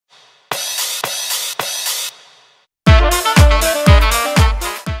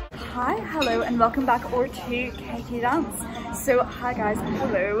and welcome back over to KT Dance. So hi guys,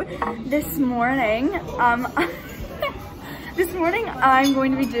 hello. This morning this morning I'm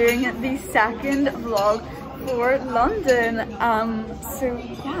going to be doing the second vlog for London. So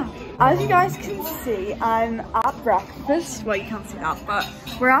yeah, as you guys can see, I'm at breakfast. Well, you can't see that, but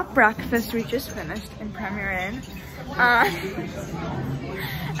we're at breakfast. We just finished in Premier Inn.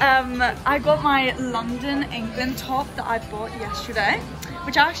 I got my London England top that I bought yesterday,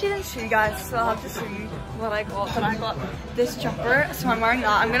 which I actually didn't show you guys, so I'll have to show you what I got. But I got this jumper, so I'm wearing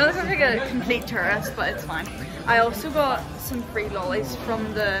that. I'm gonna look like a complete tourist, but it's fine. I also got some free lollies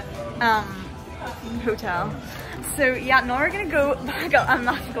from the hotel. So yeah, now we're gonna go back up. I'm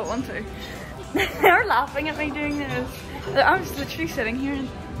actually got one too. They're laughing at me doing this. I was literally sitting here and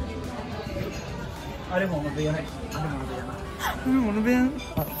I don't want to be in it.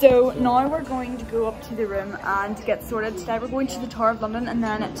 So now we're going to go up to the room and get sorted. Today we're going to the Tower of London, and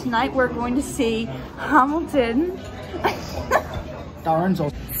then tonight we're going to see Hamilton. Darren's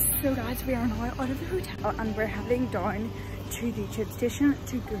also. So guys, we are now out of the hotel and we're heading down to the tube station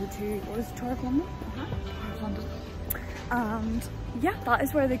to go to, what is the Tower of London? Tower of London. And yeah, that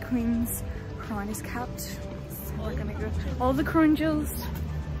is where the Queen's crown is kept. So we're gonna go all the crown jewels.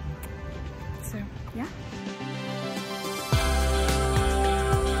 So yeah.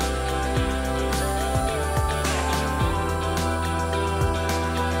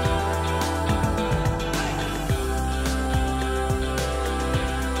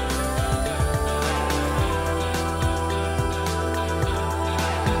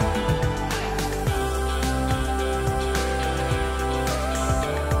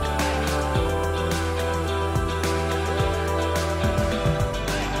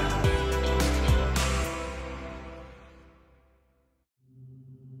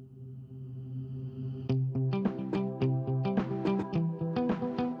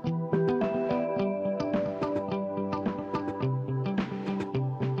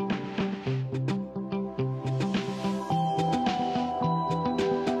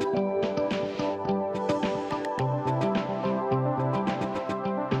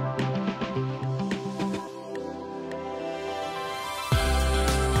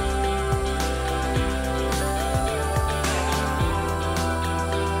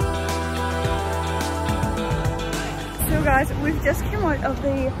 So guys, we've just come out of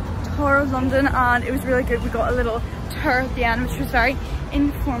the Tower of London and it was really good. We got a little tour at the end, which was very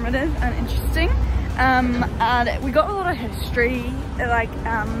informative and interesting. And we got a lot of history like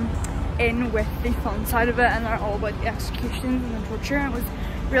in with the fun side of it, and they're all about the executions and the torture, and it was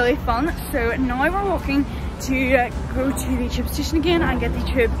really fun. So now we're walking to go to the tube station again and get the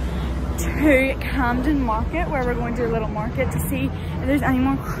tube to Camden Market, where we're going to a little market to see if there's any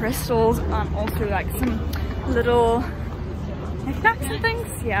more crystals and also like some little knickknacks and things.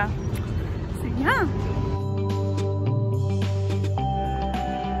 Yeah, so yeah.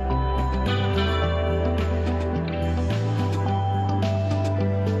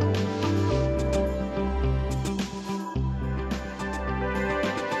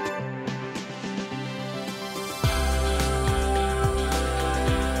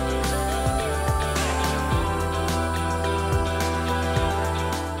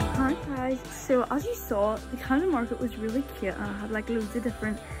 So as you saw, the Camden Market was really cute and it had like loads of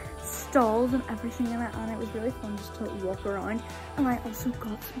different stalls and everything in it, and it was really fun just to walk around. And I also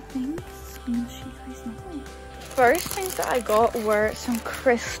got some things, so I'm going to show you guys now. First things that I got were some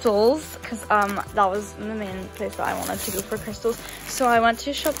crystals, because that was the main place that I wanted to go for crystals. So I went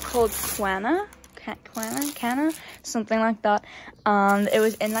to a shop called Canna, something like that, and it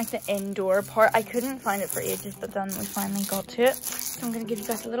was in like the indoor part. I couldn't find it for ages, but then we finally got to it. So I'm gonna give you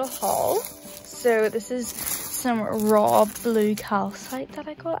guys a little haul. So this is some raw blue calcite that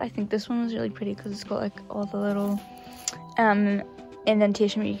I got. I think this one was really pretty because it's got like all the little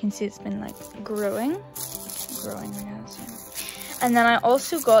indentation where you can see it's been like growing, I guess. And then I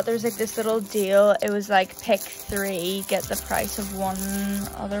also got, there's like this little deal. It was like pick 3, get the price of one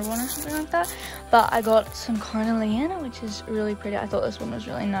other one or something like that. But I got some carnelian, which is really pretty. I thought this one was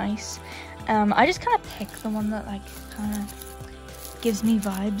really nice. I just kind of picked the one that like kind of gives me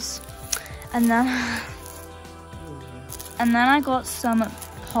vibes. And then I got some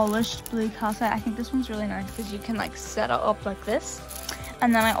polished blue calcite. I think this one's really nice because you can like set it up like this.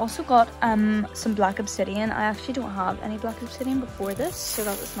 And then I also got some black obsidian. I actually don't have any black obsidian before this, so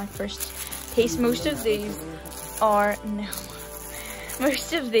that was my first taste. Most of these are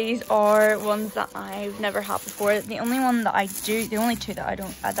ones that I've never had before. The only one that I do, the only two that I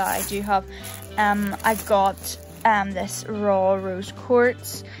do have, I've got this raw rose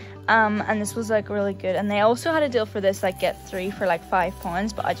quartz, and this was like really good. And they also had a deal for this, like get 3 for like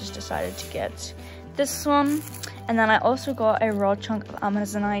 £5, but I just decided to get this one. And then I also got a raw chunk of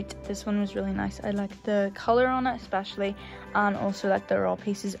amazonite. This one was really nice. I like the color on it especially, and also like the raw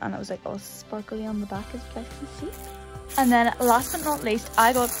pieces, and it was like all sparkly on the back, as you guys can see. And then last but not least,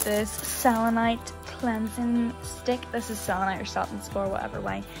 I got this selenite cleansing stick. This is selenite or satin spore, whatever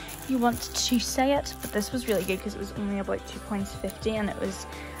way you want to say it, but this was really good because it was only about £2.50, and it was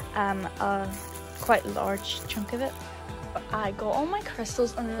a quite large chunk of it. But I got all my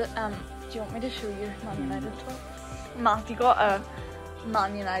crystals and the, do you want me to show you Man United top? Matthew got a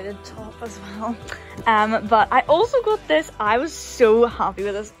Man United top as well. But I also got this. I was so happy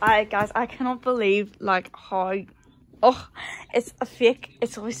with this. Guys, I cannot believe like how, oh, it's a fake,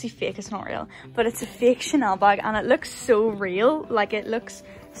 it's obviously fake, it's not real, but it's a fake Chanel bag, and it looks so real. Like it looks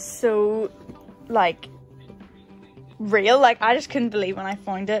so like real. Like I just couldn't believe when I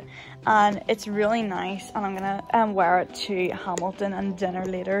found it, and it's really nice, and I'm gonna wear it to Hamilton and dinner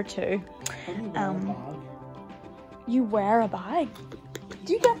later too. You wear a bag?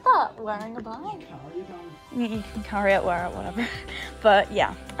 Do you get that? Wearing a bag? You can carry it, wear it, whatever. But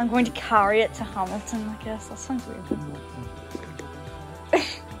yeah, I'm going to carry it to Hamilton, I guess. That sounds weird.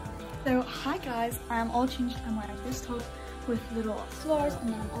 So hi guys, I'm all changed. I'm wearing this top with little flowers, and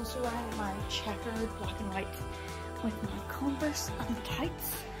then I'm also wearing my checkered black and white with my Converse and the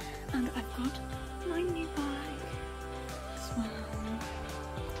tights, and I've got my new bag as well.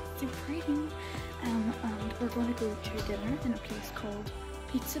 So pretty. And we're going to go to dinner in a place called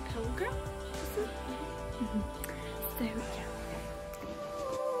Pizza Pilgrim. So yeah.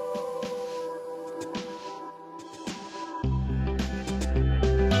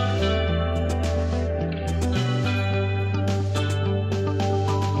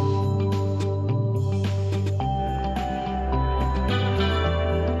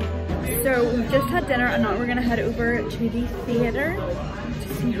 So we've just had dinner, and now we're gonna head over to the theatre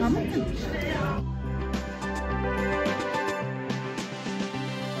to see Hamilton.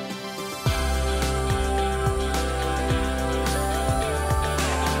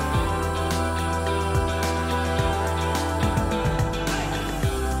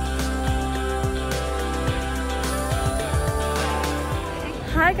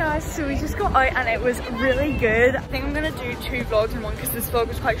 Hi guys, so we just got out and it was really good. I think I'm gonna do 2 vlogs in one because this vlog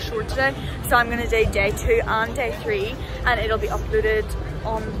was quite short today. So I'm gonna do day 2 and day 3, and it'll be uploaded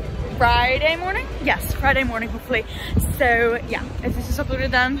on Friday morning. Yes, Friday morning hopefully. So yeah, if this is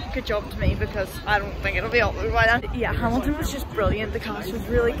uploaded then, good job to me because I don't think it'll be uploaded by then. Yeah, Hamilton was just brilliant. The cast was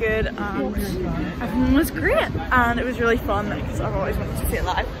really good and everyone was great, and it was really fun because I've always wanted to see it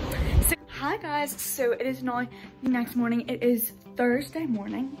live. So, hi guys, so it is now the next morning. It is Thursday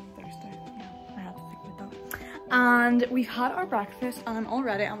morning. Thursday, yeah, I had to think about that. And we've had our breakfast, and I'm all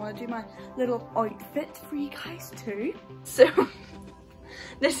ready. I'm gonna do my little outfit for you guys too. So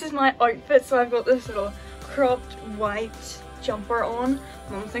this is my outfit. So I've got this little cropped white jumper on.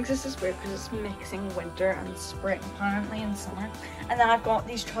 Mum thinks this is weird because it's mixing winter and spring apparently in summer. And then I've got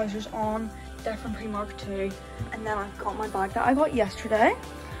these trousers on. They're from Primark too. And then I've got my bag that I got yesterday.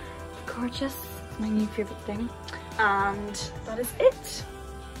 Gorgeous, my new favorite thing. And that is it.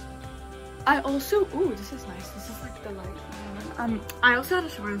 I also, oh, this is nice. This is like the light. I also had a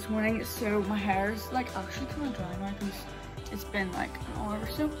shower this morning, so my hair's like actually kind of dry now because it's been like an hour or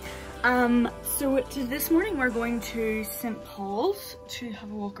so. So this morning we're going to Saint Pauls to have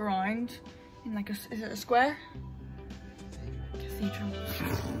a walk around in like a, is it a square? Cathedral.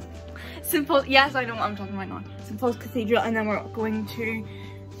 Saint Pauls, yes, I know what I'm talking about now. Saint Pauls Cathedral, and then we're going to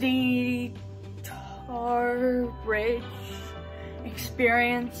the Tower Bridge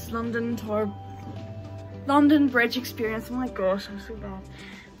experience, London Bridge experience. Oh my gosh, I'm so bad.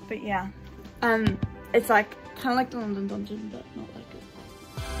 But yeah, it's like kind of like the London Dungeon, but not like it.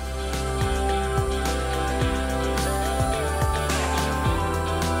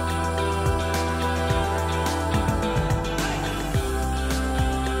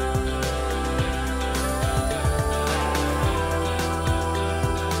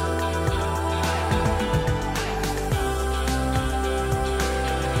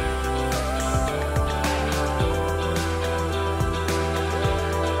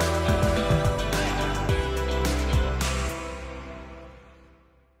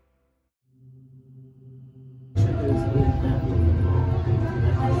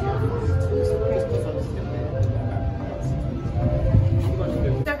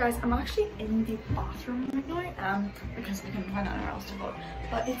 guys, I'm actually in the bathroom right now because I couldn't find anywhere else to go,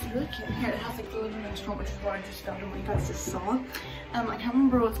 but it's really cute in here. It has like the little restaurant, which is what I just found and you guys just saw. I can't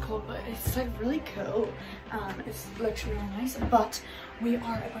remember what it's called, but it's like really cool. It looks really nice, but we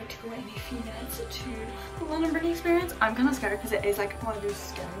are about to go in a few minutes to the London Bridge experience. I'm kind of scared because it is like one of those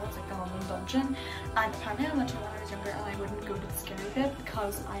scary ones, like the London Dungeon, and apparently I went to it when I was younger and I wouldn't go to the scary bit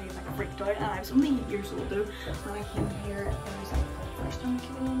because I like freaked out, and I was only 8 years old though when I came here. It was like the first time I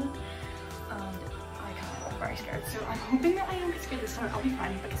came to London, and I kind of got very scared, so I'm hoping that I don't get scared this time. I'll be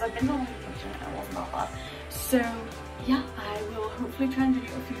fine because I've been to London Dungeon and it wasn't that bad. So yeah, I will hopefully try and do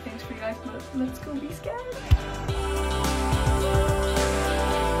a few things for you guys, but let's go be scared.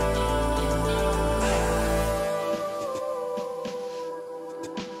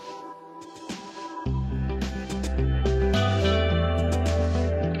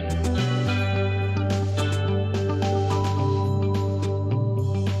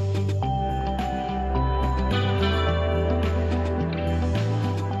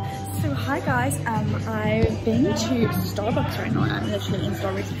 Hi guys, I've been to Starbucks right now. I'm literally in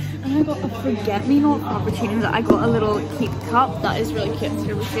Starbucks and I got a forget-me-not frappuccino that I got a little keep cup that is really cute.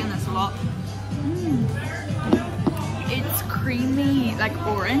 So we're seeing this a lot. It's creamy like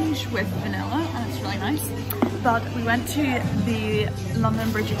orange with vanilla and it's really nice. But we went to the London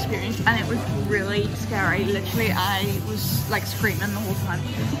Bridge experience and it was really scary. Literally I was like screaming the whole time,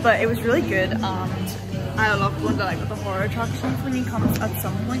 but it was really good and I love going to like the horror attractions when you come at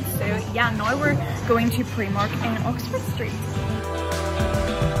some point. So yeah, now we're going to Primark in Oxford Street.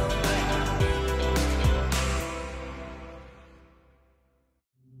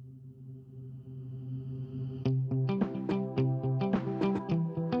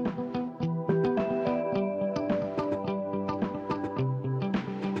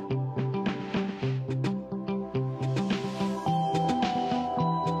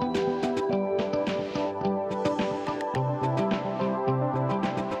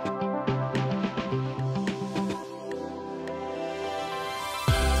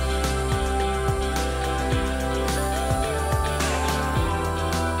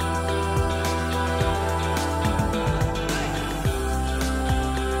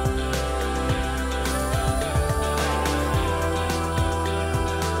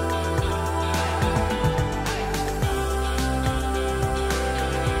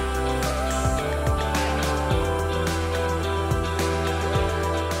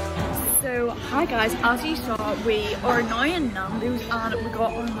 Hi guys, as you saw, we are now in Nando's and we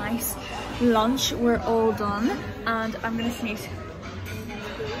got a nice lunch. We're all done and I'm gonna sneeze.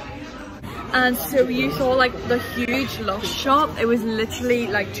 And so you saw like the huge Lush shop. It was literally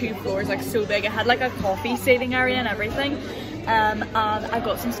like 2 floors, like so big. It had like a coffee seating area and everything. And I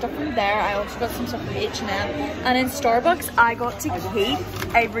got some stuff from there. I also got some stuff from H&M. And in Starbucks, I got to keep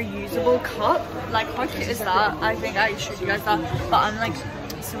a reusable cup. Like how cute is that? I think I showed you guys that, but I'm like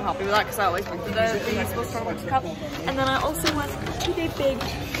so happy with that because I always wanted the reusable Starbucks cup. And then I also went to the big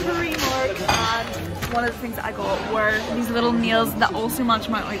Primark and one of the things that I got were these little nails that also match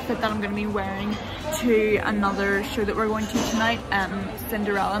my outfit that I'm going to be wearing to another show that we're going to tonight.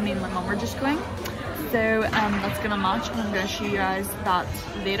 Cinderella, me and my mum are just going. So that's going to match and I'm going to show you guys that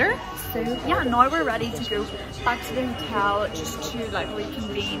later. So yeah, now we're ready to go back to the hotel just to like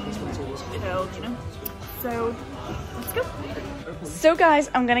reconvene, chill, you know. So let's go. So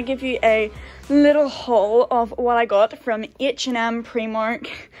guys, I'm gonna give you a little haul of what I got from H&M, Primark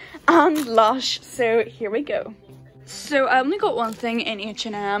and Lush. So here we go. So I only got one thing in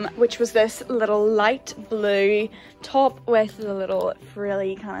H&M, which was this little light blue top with the little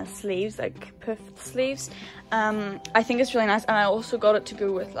frilly kind of sleeves, like puffed sleeves. I think it's really nice, and I also got it to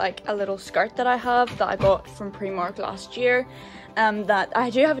go with like a little skirt that I have that I got from Primark last year. That I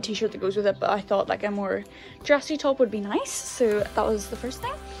do have a t-shirt that goes with it, but I thought like a more dressy top would be nice, so that was the first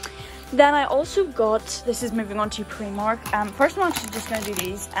thing. Then I also got, this is moving on to Primark. First I'm actually just going to do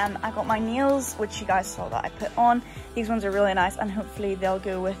these. I got my nails, which you guys saw that I put on. These ones are really nice and hopefully they'll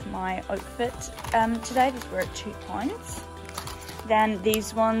go with my outfit today. These were £2. Then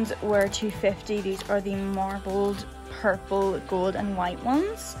these ones were £2.50. These are the marbled purple, gold and white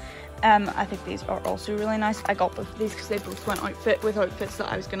ones. I think these are also really nice. I got both of these because they both went outfit with outfits that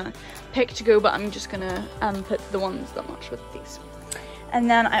I was gonna pick to go, but I'm just gonna put the ones that match with these. And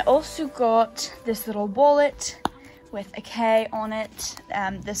then I also got this little wallet with a K on it.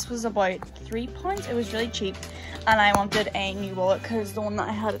 This was about £3. It was really cheap, and I wanted a new wallet because the one that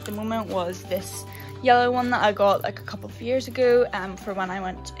I had at the moment was this yellow one that I got like a couple of years ago for when I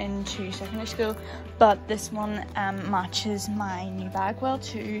went into secondary school, but this one matches my new bag well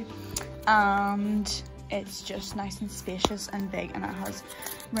too, and it's just nice and spacious and big, and it has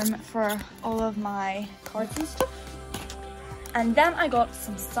room for all of my cards and stuff. And then I got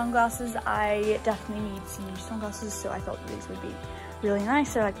some sunglasses. I definitely need some new sunglasses, so I thought these would be really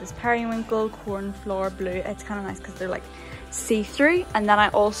nice. They're like this periwinkle cornflower blue. It's kind of nice because they're like see-through. And then I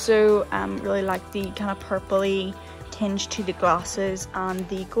also really like the kind of purpley tinge to the glasses and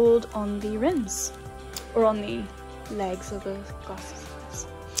the gold on the rims, or on the legs of the glasses.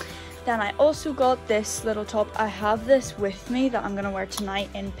 Then I also got this little top. I have this with me that I'm gonna wear tonight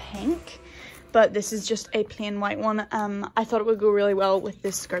in pink, but this is just a plain white one. I thought it would go really well with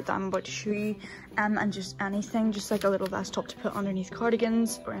this skirt that I'm about to show you, and just anything, just like a little vest top to put underneath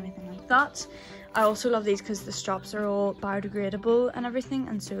cardigans or anything like that. I also love these because the straps are all biodegradable and everything,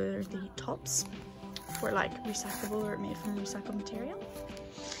 and so are the tops for like recyclable or made from recycled material.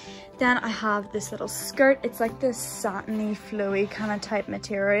 Then I have this little skirt. It's like this satiny, flowy kind of type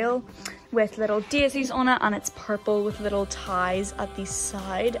material with little daisies on it, and it's purple with little ties at the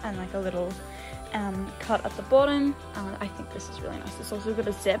side and like a little cut at the bottom, and I think this is really nice. It's also got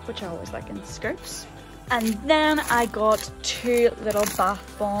a zip, which I always like in skirts. And then I got two little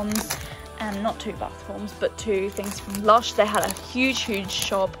bath bombs, not two bath bombs, but two things from Lush. They had a huge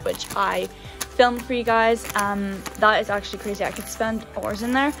shop, which I filmed for you guys. That is actually crazy. I could spend hours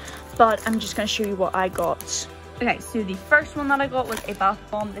in there, but I'm just going to show you what I got. Okay, so the first one that I got was a bath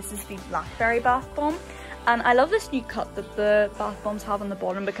bomb. This is the blackberry bath bomb. And I love this new cut that the bath bombs have on the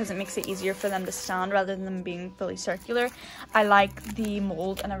bottom because it makes it easier for them to stand rather than them being fully circular. I like the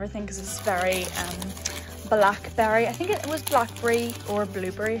mold and everything because it's very blackberry. I think it was blackberry or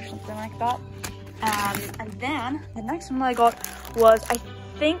blueberry or something like that. And then the next one that I got was, I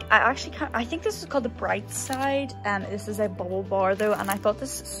think this is called the Bright Side. This is a bubble bar though, and I thought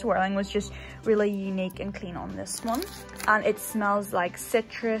this swirling was just really unique and clean on this one. And it smells like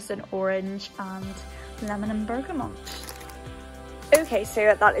citrus and orange and lemon and bergamot. Okay,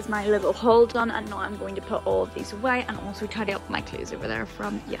 so that is my little haul done, and now I'm going to put all of these away and also tidy up my clothes over there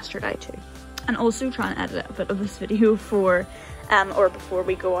from yesterday too. And also try and edit a bit of this video for or before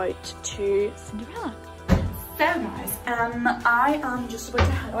we go out to Cinderella. So guys, I am just about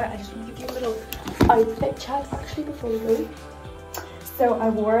to head out. I just want to give you a little outfit check actually before we go. So I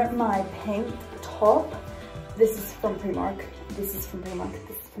wore my pink top. This is from Primark. This is from Primark.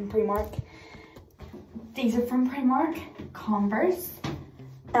 This is from Primark. These are from Primark. Converse.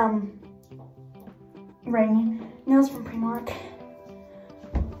 Ring. Nails from Primark.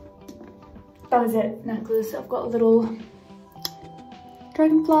 That is it. Necklace. I've got a little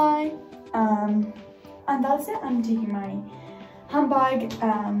dragonfly. And that's it. I'm taking my handbag,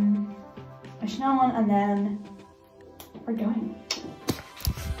 my Chanel one, and then we're going.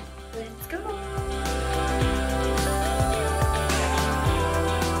 Let's go.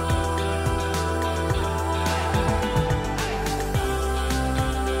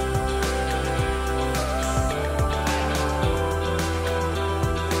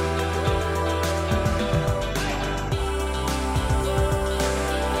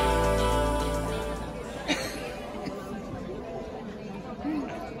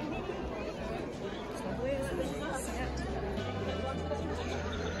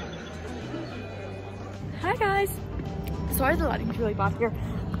 Hi guys, sorry the lighting's really bad here,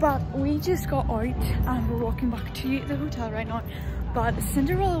 but we just got out and we're walking back to the hotel right now. But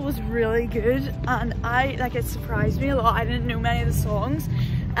Cinderella was really good, and it surprised me a lot. I didn't know many of the songs,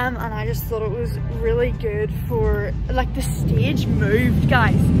 and I just thought it was really good. For like, the stage moved,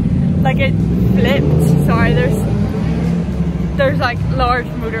 guys, like it flipped. Sorry, there's like large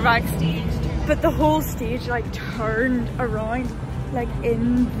motorbike stage, but the whole stage like turned around like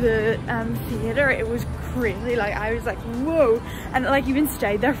in the theater. It was crazy. Like, I was like, whoa, and like even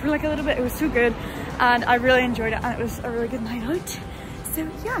stayed there for like a little bit. It was so good, and I really enjoyed it, and it was a really good night out. So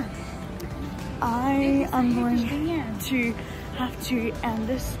yeah, I am going to have to end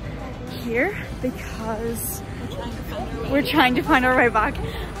this here because we're trying to find our way back,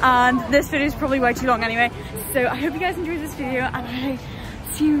 and this video is probably way too long anyway. So I hope you guys enjoyed this video, and I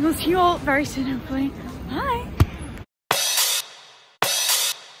will see you all very soon, hopefully. Bye.